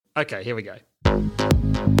Okay, here we go.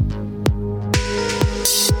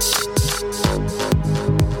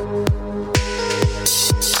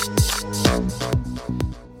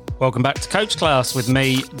 Welcome back to Coach Class with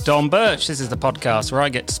me, Dom Birch. This is the podcast where I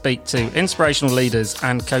get to speak to inspirational leaders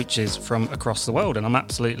and coaches from across the world. And I'm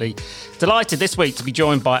absolutely delighted this week to be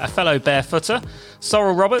joined by a fellow barefooter.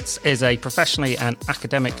 Sorrel Roberts is a professionally and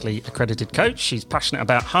academically accredited coach. She's passionate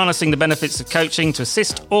about harnessing the benefits of coaching to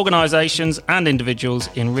assist organisations and individuals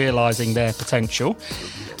in realising their potential.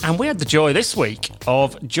 And we had the joy this week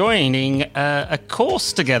of joining a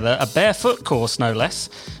course together, a barefoot course no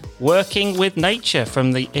less, working with nature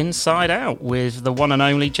from the inside out with the one and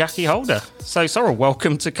only Jackie Holder. So, Sorrel,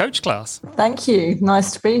 welcome to Coach Class. Thank you.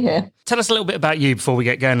 Nice to be here. Tell us a little bit about you before we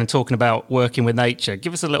get going and talking about working with nature.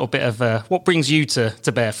 Give us a little bit of what brings you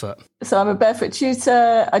to barefoot. So I'm a barefoot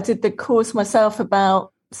tutor. I did the course myself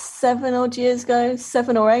about 7 or 8 years ago.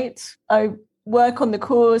 I work on the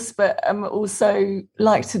course, but also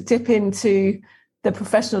like to dip into the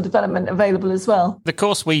professional development available as well. The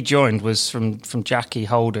course we joined was from Jackie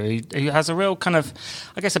Holder, who has a real kind of,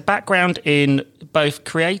 I guess, a background in both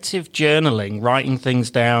creative journaling, writing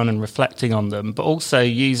things down and reflecting on them, but also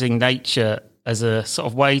using nature as a sort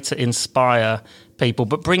of way to inspire people,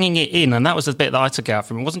 but bringing it in. And that was the bit that I took out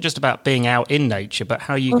from it. It wasn't just about being out in nature, but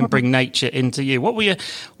how you can bring nature into you.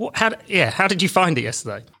 How did you find it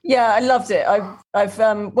yesterday? Yeah, I loved it. I've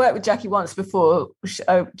worked with Jackie once before.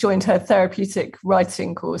 I joined her therapeutic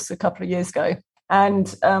writing course a couple of years ago. And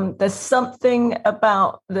there's something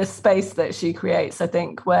about the space that she creates, I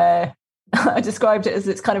think, where I described it as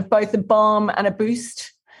it's kind of both a balm and a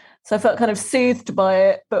boost. So I felt kind of soothed by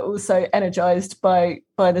it, but also energized by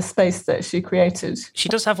the space that she created. She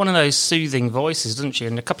does have one of those soothing voices, doesn't she?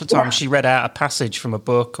 And a couple of times she read out a passage from a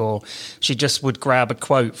book, or she just would grab a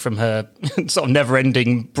quote from her sort of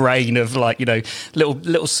never-ending brain of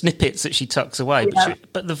little snippets that she tucks away. Yeah.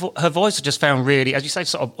 But her voice I just found really, as you say,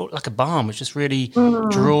 sort of like a balm, which just really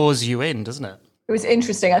draws you in, doesn't it? It was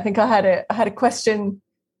interesting. I think I had a question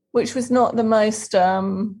which was not the most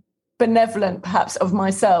benevolent perhaps of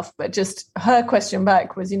myself, but just her question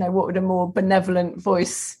back was, what would a more benevolent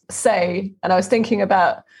voice say? And I was thinking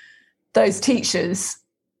about those teachers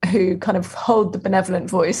who kind of hold the benevolent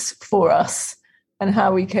voice for us, and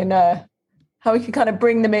how we can kind of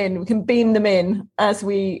bring them in, we can beam them in as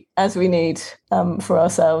we need for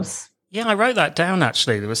ourselves. Yeah, I wrote that down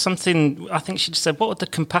actually. There was something, I think she just said, what would the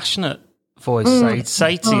compassionate voice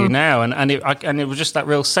say to you now? And it was just that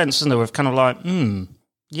real sense, wasn't there, of kind of like,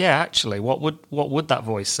 yeah, actually, what would that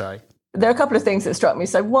voice say? There are a couple of things that struck me.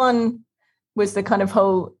 So one was the kind of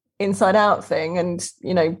whole inside out thing, and,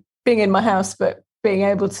 being in my house, but being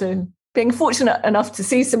fortunate enough to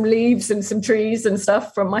see some leaves and some trees and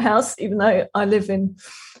stuff from my house, even though I live in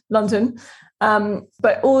London.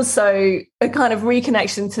 But also a kind of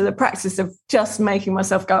reconnection to the practice of just making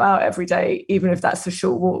myself go out every day, even if that's a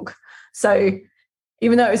short walk. So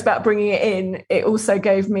even though it was about bringing it in, it also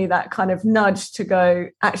gave me that kind of nudge to go,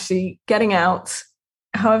 actually getting out,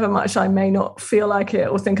 however much I may not feel like it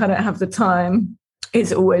or think I don't have the time,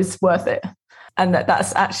 is always worth it. And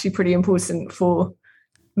that's actually pretty important for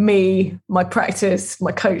me, my practice,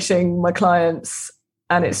 my coaching, my clients.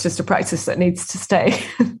 And it's just a practice that needs to stay.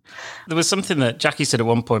 There was something that Jackie said at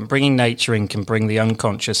one point, bringing nature in can bring the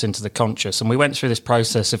unconscious into the conscious. And we went through this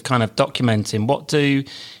process of kind of documenting what do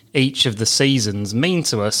each of the seasons mean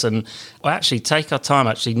to us, and we'll actually take our time,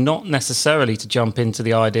 actually not necessarily to jump into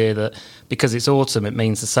the idea that because it's autumn it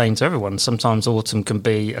means the same to everyone. Sometimes autumn can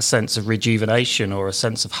be a sense of rejuvenation or a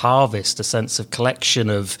sense of harvest, a sense of collection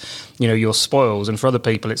of your spoils, and for other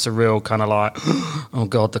people it's a real kind of like, oh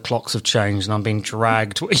god, the clocks have changed and I'm being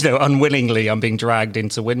dragged, unwillingly I'm being dragged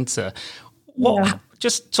into winter.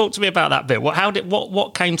 Just talk to me about that bit.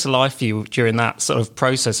 What came to life for you during that sort of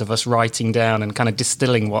process of us writing down and kind of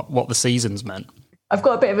distilling what the seasons meant? I've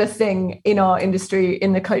got a bit of a thing in our industry,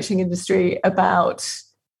 in the coaching industry, about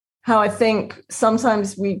how I think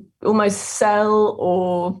sometimes we almost sell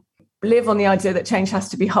or live on the idea that change has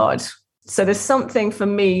to be hard. So there's something for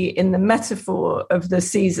me in the metaphor of the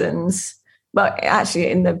seasons, but actually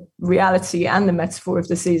in the reality and the metaphor of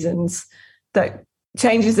the seasons, that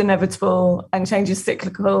change is inevitable and change is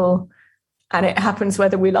cyclical, and it happens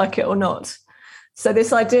whether we like it or not. So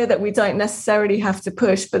this idea that we don't necessarily have to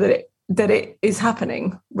push, but that it is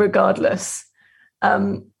happening regardless.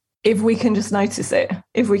 If we can just notice it,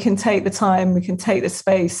 if we can take the time, we can take the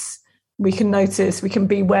space, we can notice, we can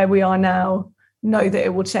be where we are now, know that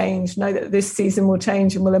it will change, know that this season will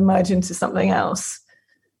change and will emerge into something else.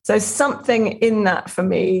 So something in that for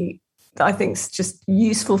me, I think is just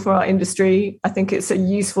useful for our industry. I think it's a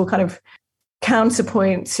useful kind of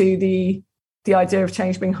counterpoint to the idea of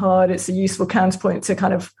change being hard. It's a useful counterpoint to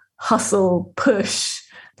kind of hustle, push,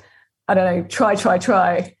 I don't know,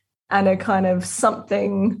 try, and a kind of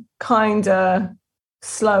something kinder,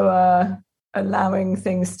 slower, allowing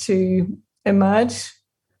things to emerge.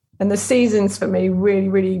 And the seasons for me really,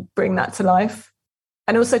 really bring that to life.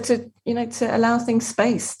 And also to allow things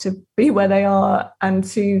space to be where they are and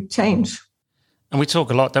to change. And we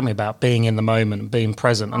talk a lot, don't we, about being in the moment and being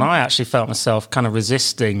present. And I actually felt myself kind of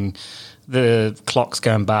resisting the clocks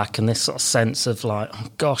going back and this sort of sense of like, oh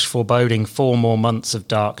gosh, foreboding 4 more months of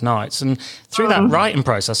dark nights. And through that writing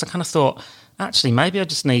process, I kind of thought, actually, maybe I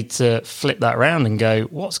just need to flip that around and go,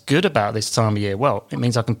 what's good about this time of year? Well, it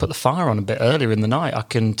means I can put the fire on a bit earlier in the night. I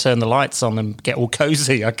can turn the lights on and get all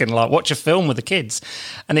cozy. I can like watch a film with the kids.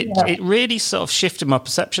 And it really sort of shifted my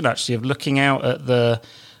perception, actually, of looking out at the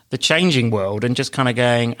changing world and just kind of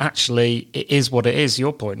going, actually, it is what it is.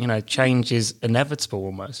 Your point, change is inevitable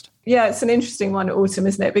almost. Yeah, it's an interesting one, autumn,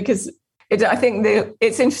 isn't it? Because I think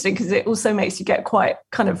it's interesting because it also makes you get quite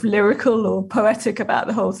kind of lyrical or poetic about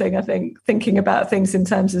the whole thing, I think, thinking about things in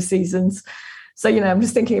terms of seasons. So, I'm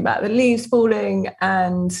just thinking about the leaves falling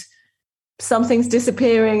and some things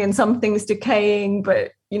disappearing and some things decaying,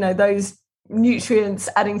 but, those nutrients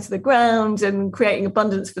adding to the ground and creating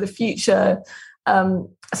abundance for the future.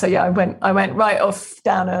 So yeah, I went right off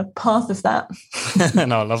down a path of that.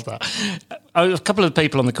 No, I love that. A couple of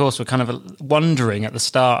people on the course were kind of wondering at the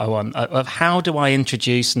start of how do I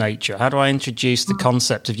introduce nature? How do I introduce the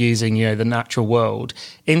concept of using, the natural world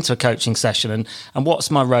into a coaching session, and what's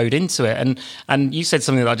my road into it? And you said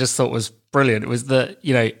something that I just thought was brilliant. It was that,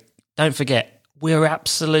 don't forget, we're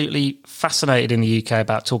absolutely fascinated in the UK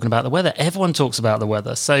about talking about the weather. Everyone talks about the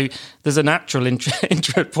weather. So there's a natural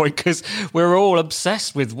intro point because we're all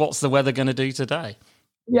obsessed with what's the weather going to do today.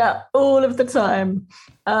 Yeah, all of the time.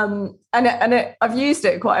 I've used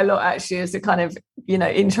it quite a lot, actually, as a kind of,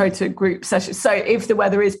 intro to a group session. So if the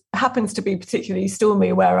weather happens to be particularly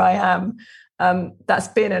stormy where I am, that's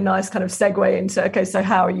been a nice kind of segue into, okay, so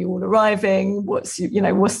how are you all arriving? What's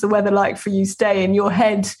the weather like for you today in your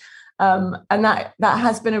head? And that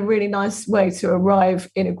has been a really nice way to arrive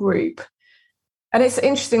in a group. And it's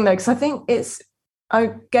interesting, though, because I think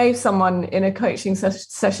I gave someone in a coaching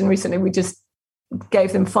session recently, we just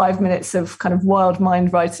gave them 5 minutes of kind of wild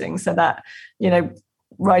mind writing, so that,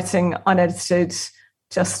 writing unedited,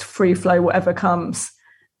 just free flow, whatever comes.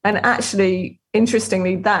 And actually,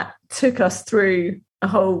 interestingly, that took us through a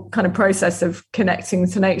whole kind of process of connecting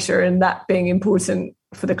to nature and that being important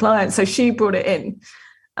for the client. So she brought it in.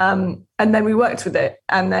 And then we worked with it,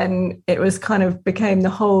 and then it was kind of became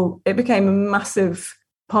a massive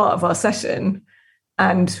part of our session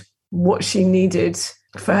and what she needed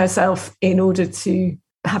for herself in order to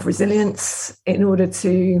have resilience, in order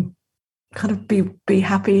to kind of be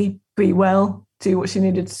happy, be well, do what she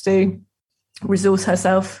needed to do, resource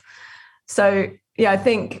herself. So yeah, I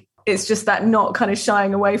think it's just that not kind of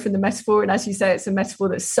shying away from the metaphor. And as you say, it's a metaphor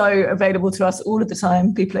that's so available to us all of the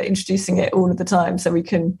time. People are introducing it all of the time. So we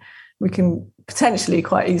can potentially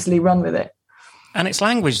quite easily run with it. And it's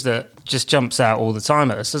language that just jumps out all the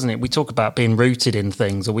time at us, doesn't it? We talk about being rooted in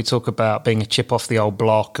things, or we talk about being a chip off the old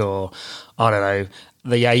block, or, I don't know,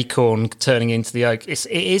 the acorn turning into the oak. It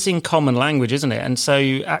is in common language, isn't it? And so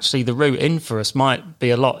actually the route in for us might be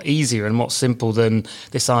a lot easier and more simple than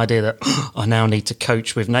this idea that I now need to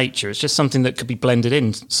coach with nature. It's just something that could be blended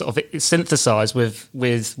in, sort of synthesized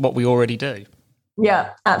with what we already do. Yeah,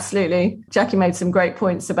 absolutely. Jackie made some great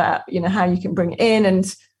points about, how you can bring it in,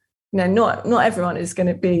 and, not everyone is going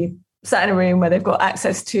to be sat in a room where they've got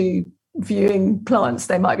access to viewing plants.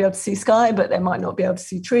 They might be able to see sky, but they might not be able to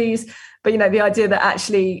see trees. But, the idea that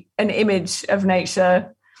actually an image of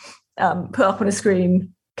nature put up on a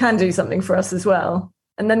screen can do something for us as well.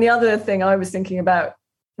 And then the other thing I was thinking about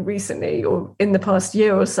recently, or in the past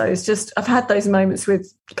year or so, is just I've had those moments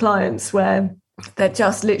with clients where they're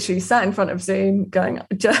just literally sat in front of Zoom going,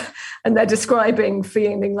 and they're describing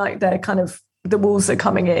feeling like they're kind of, the walls are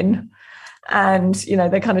coming in. And,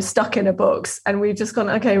 they're kind of stuck in a box, and we've just gone,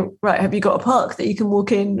 okay, right, have you got a park that you can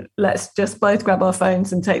walk in? Let's just both grab our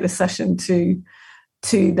phones and take the session to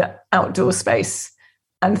the outdoor space.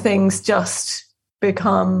 And things just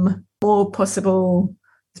become more possible.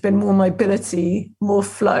 There's been more mobility, more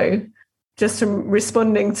flow, just from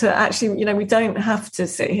responding to actually, we don't have to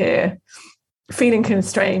sit here feeling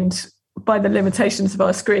constrained by the limitations of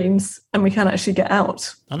our screens, and we can actually get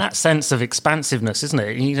out. And that sense of expansiveness, isn't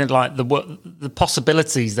it? Like the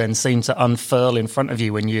possibilities then seem to unfurl in front of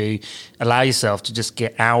you when you allow yourself to just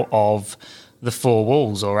get out of the four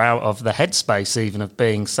walls or out of the headspace even of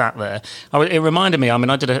being sat there. It reminded me, I mean,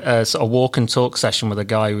 I did a sort of walk and talk session with a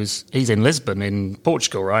guy he's in Lisbon in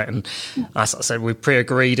Portugal, right? And I sort of said, we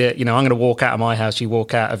pre-agreed it, I'm going to walk out of my house, you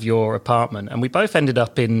walk out of your apartment. And we both ended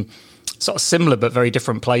up in sort of similar but very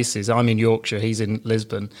different places. I'm in Yorkshire, he's in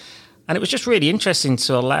Lisbon. And it was just really interesting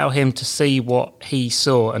to allow him to see what he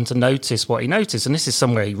saw and to notice what he noticed. And this is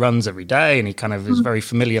somewhere he runs every day and he kind of is very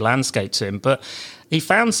familiar landscape to him. But he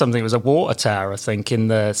found something, it was a water tower, I think, in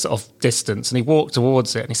the sort of distance. And he walked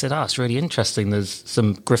towards it and he said, it's really interesting. There's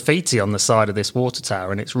some graffiti on the side of this water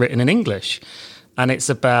tower and it's written in English. And it's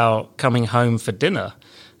about coming home for dinner.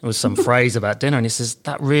 There was some phrase about dinner. And he says,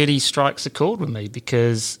 that really strikes a chord with me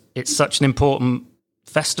because it's such an important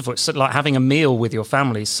festival. It's like having a meal with your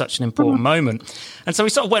family is such an important moment. And so we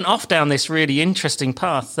sort of went off down this really interesting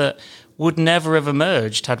path that would never have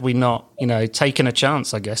emerged had we not, taken a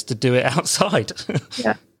chance, I guess, to do it outside.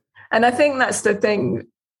 Yeah. And I think that's the thing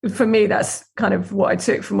for me, that's kind of what I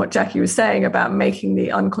took from what Jackie was saying about making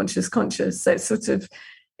the unconscious conscious. So it's sort of,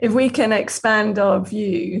 if we can expand our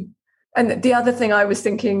view. And the other thing I was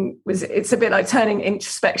thinking was it's a bit like turning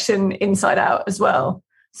introspection inside out as well.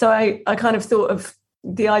 So I kind of thought of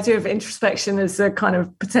the idea of introspection as a kind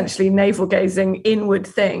of potentially navel-gazing inward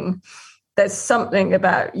thing. There's something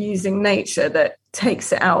about using nature that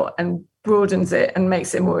takes it out and broadens it and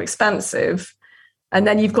makes it more expansive. And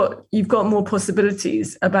then you've got more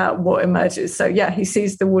possibilities about what emerges. So yeah, he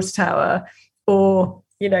sees the water tower, or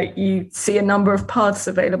you see a number of paths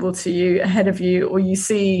available to you ahead of you, or you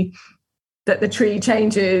see that the tree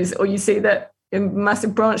changes, or you see that a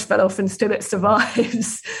massive branch fell off and still it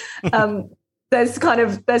survives.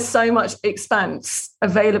 There's so much expanse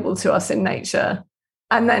available to us in nature.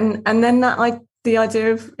 And then the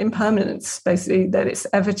idea of impermanence, basically, that it's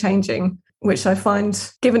ever changing, which I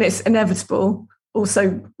find, given it's inevitable,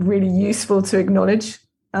 also really useful to acknowledge.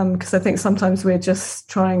 Because I think sometimes we're just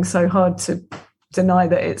trying so hard to deny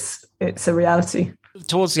that it's a reality.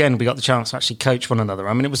 Towards the end, we got the chance to actually coach one another.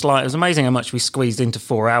 I mean, it was amazing how much we squeezed into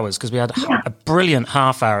 4 hours, because we had a brilliant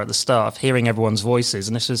half hour at the start of hearing everyone's voices.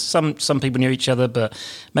 And this was some people knew each other, but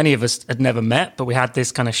many of us had never met, but we had this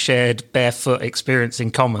kind of shared barefoot experience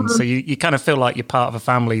in common. So you kind of feel like you're part of a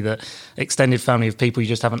family, that extended family of people you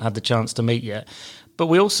just haven't had the chance to meet yet. But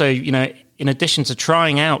we also, in addition to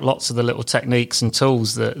trying out lots of the little techniques and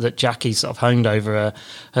tools that Jackie sort of honed over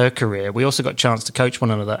her career, we also got a chance to coach one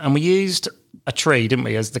another. And we used a tree, didn't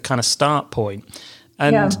we, as the kind of start point.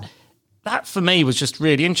 And that for me was just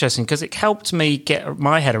really interesting, because it helped me get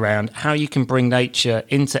my head around how you can bring nature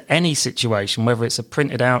into any situation, whether it's a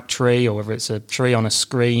printed out tree or whether it's a tree on a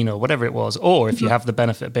screen or whatever it was, or if you have the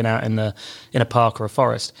benefit of being out in a park or a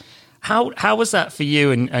forest. How was that for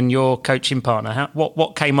you and your coaching partner?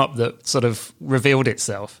 What came up that sort of revealed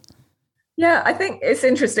itself? Yeah, I think it's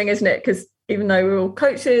interesting, isn't it? Because even though we're all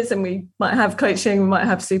coaches and we might have coaching, we might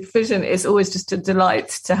have supervision, it's always just a delight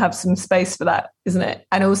to have some space for that, isn't it?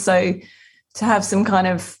 And also to have some kind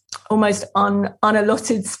of almost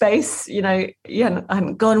unallotted space. I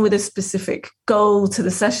hadn't gone with a specific goal to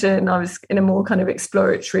the session. I was in a more kind of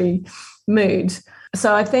exploratory mood.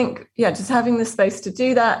 So I think, just having the space to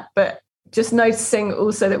do that, but just noticing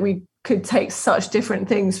also that we could take such different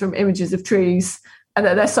things from images of trees, and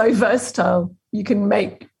that they're so versatile. You can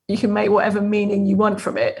make whatever meaning you want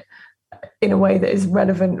from it in a way that is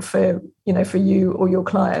relevant for you or your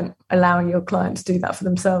client, allowing your client to do that for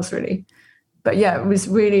themselves, really. But yeah,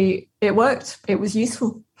 it worked. It was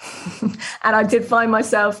useful. And I did find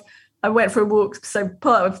myself, I went for a walk. So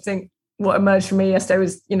part of what emerged for me yesterday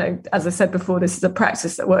was, as I said before, this is a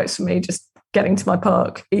practice that works for me, just getting to my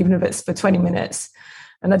park, even if it's for 20 minutes.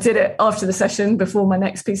 And I did it after the session before my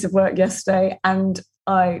next piece of work yesterday. And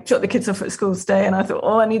I dropped the kids off at school today, and I thought,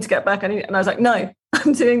 I need to get back. And I was like, no,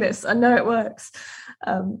 I'm doing this. I know it works.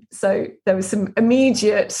 So there was some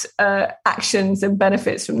immediate actions and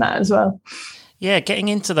benefits from that as well. Yeah, getting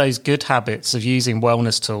into those good habits of using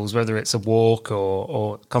wellness tools, whether it's a walk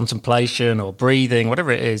or contemplation or breathing, whatever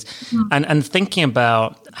it is, and thinking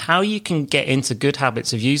about how you can get into good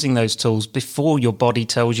habits of using those tools before your body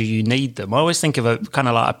tells you need them. I always think of it kind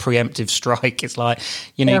of like a preemptive strike. It's like,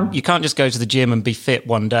 you can't just go to the gym and be fit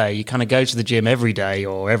one day. You kind of go to the gym every day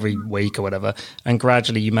or every week or whatever, and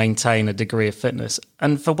gradually you maintain a degree of fitness.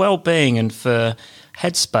 And for well-being and for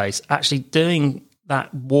headspace, actually doing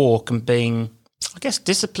that walk and being, I guess,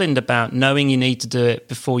 disciplined about knowing you need to do it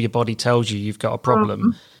before your body tells you've got a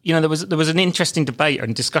problem. There was an interesting debate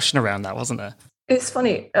and discussion around that, wasn't there? It's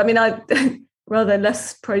funny. I mean, I rather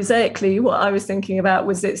less prosaically, what I was thinking about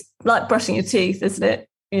was it's like brushing your teeth, isn't it?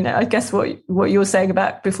 I guess what you're saying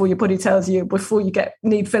about before your body tells you, before you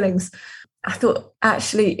need fillings. I thought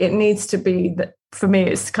actually it needs to be that for me,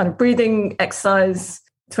 it's kind of breathing exercise,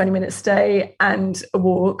 20 minutes a day and a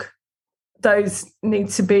walk. Those need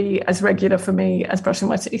to be as regular for me as brushing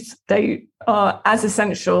my teeth. They are as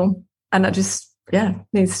essential, and that just,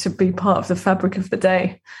 needs to be part of the fabric of the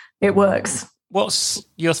day. It works. What's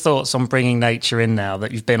your thoughts on bringing nature in now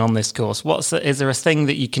that you've been on this course? Is there a thing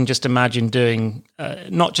that you can just imagine doing,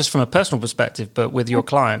 not just from a personal perspective, but with your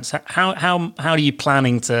clients? How are you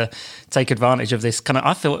planning to take advantage of this kind of?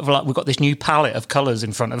 I feel like we've got this new palette of colours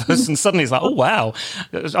in front of us, and suddenly it's like, oh wow,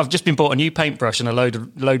 I've just been bought a new paintbrush and a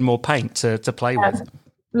load more paint to play with.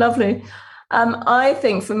 Lovely. I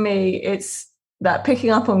think for me, it's that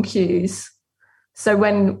picking up on cues. So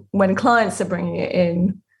when clients are bringing it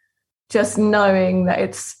in, just knowing that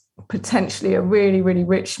it's potentially a really, really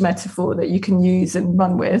rich metaphor that you can use and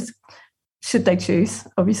run with, should they choose,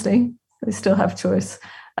 obviously. They still have choice.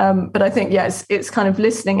 But I think, it's kind of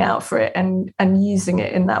listening out for it and using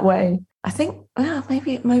it in that way. I think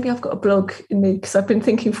maybe I've got a blog in me, because I've been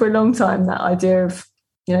thinking for a long time that idea of,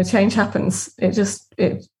 change happens. It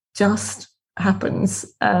just happens.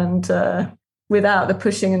 And without the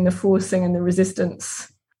pushing and the forcing and the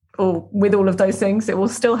resistance, or with all of those things, it will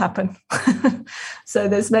still happen. So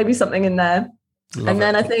there's maybe something in there.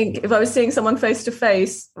 Then I think if I was seeing someone face to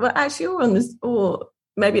face, well, actually, or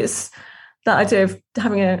maybe it's that idea of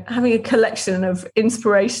having a collection of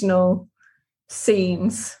inspirational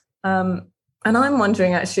scenes. And I'm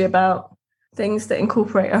wondering actually about things that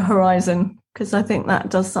incorporate a horizon, because I think that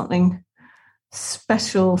does something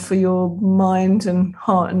special for your mind and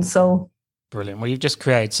heart and soul. Brilliant. Well, you've just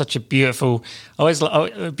created such a beautiful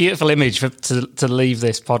image to leave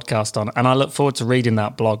this podcast on. And I look forward to reading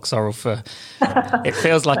that blog, Sorrel. It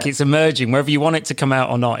feels like it's emerging. Wherever you want it to come out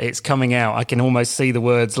or not, it's coming out. I can almost see the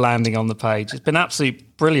words landing on the page. It's been absolutely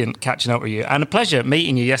brilliant catching up with you, and a pleasure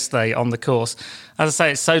meeting you yesterday on the course. As I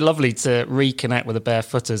say, it's so lovely to reconnect with the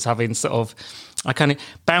Barefooters, having I kind of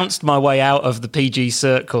bounced my way out of the PG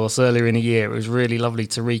Cert course earlier in the year. It was really lovely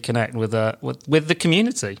to reconnect with the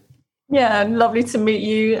community. Yeah, and lovely to meet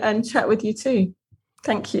you and chat with you too.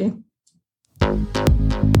 Thank you.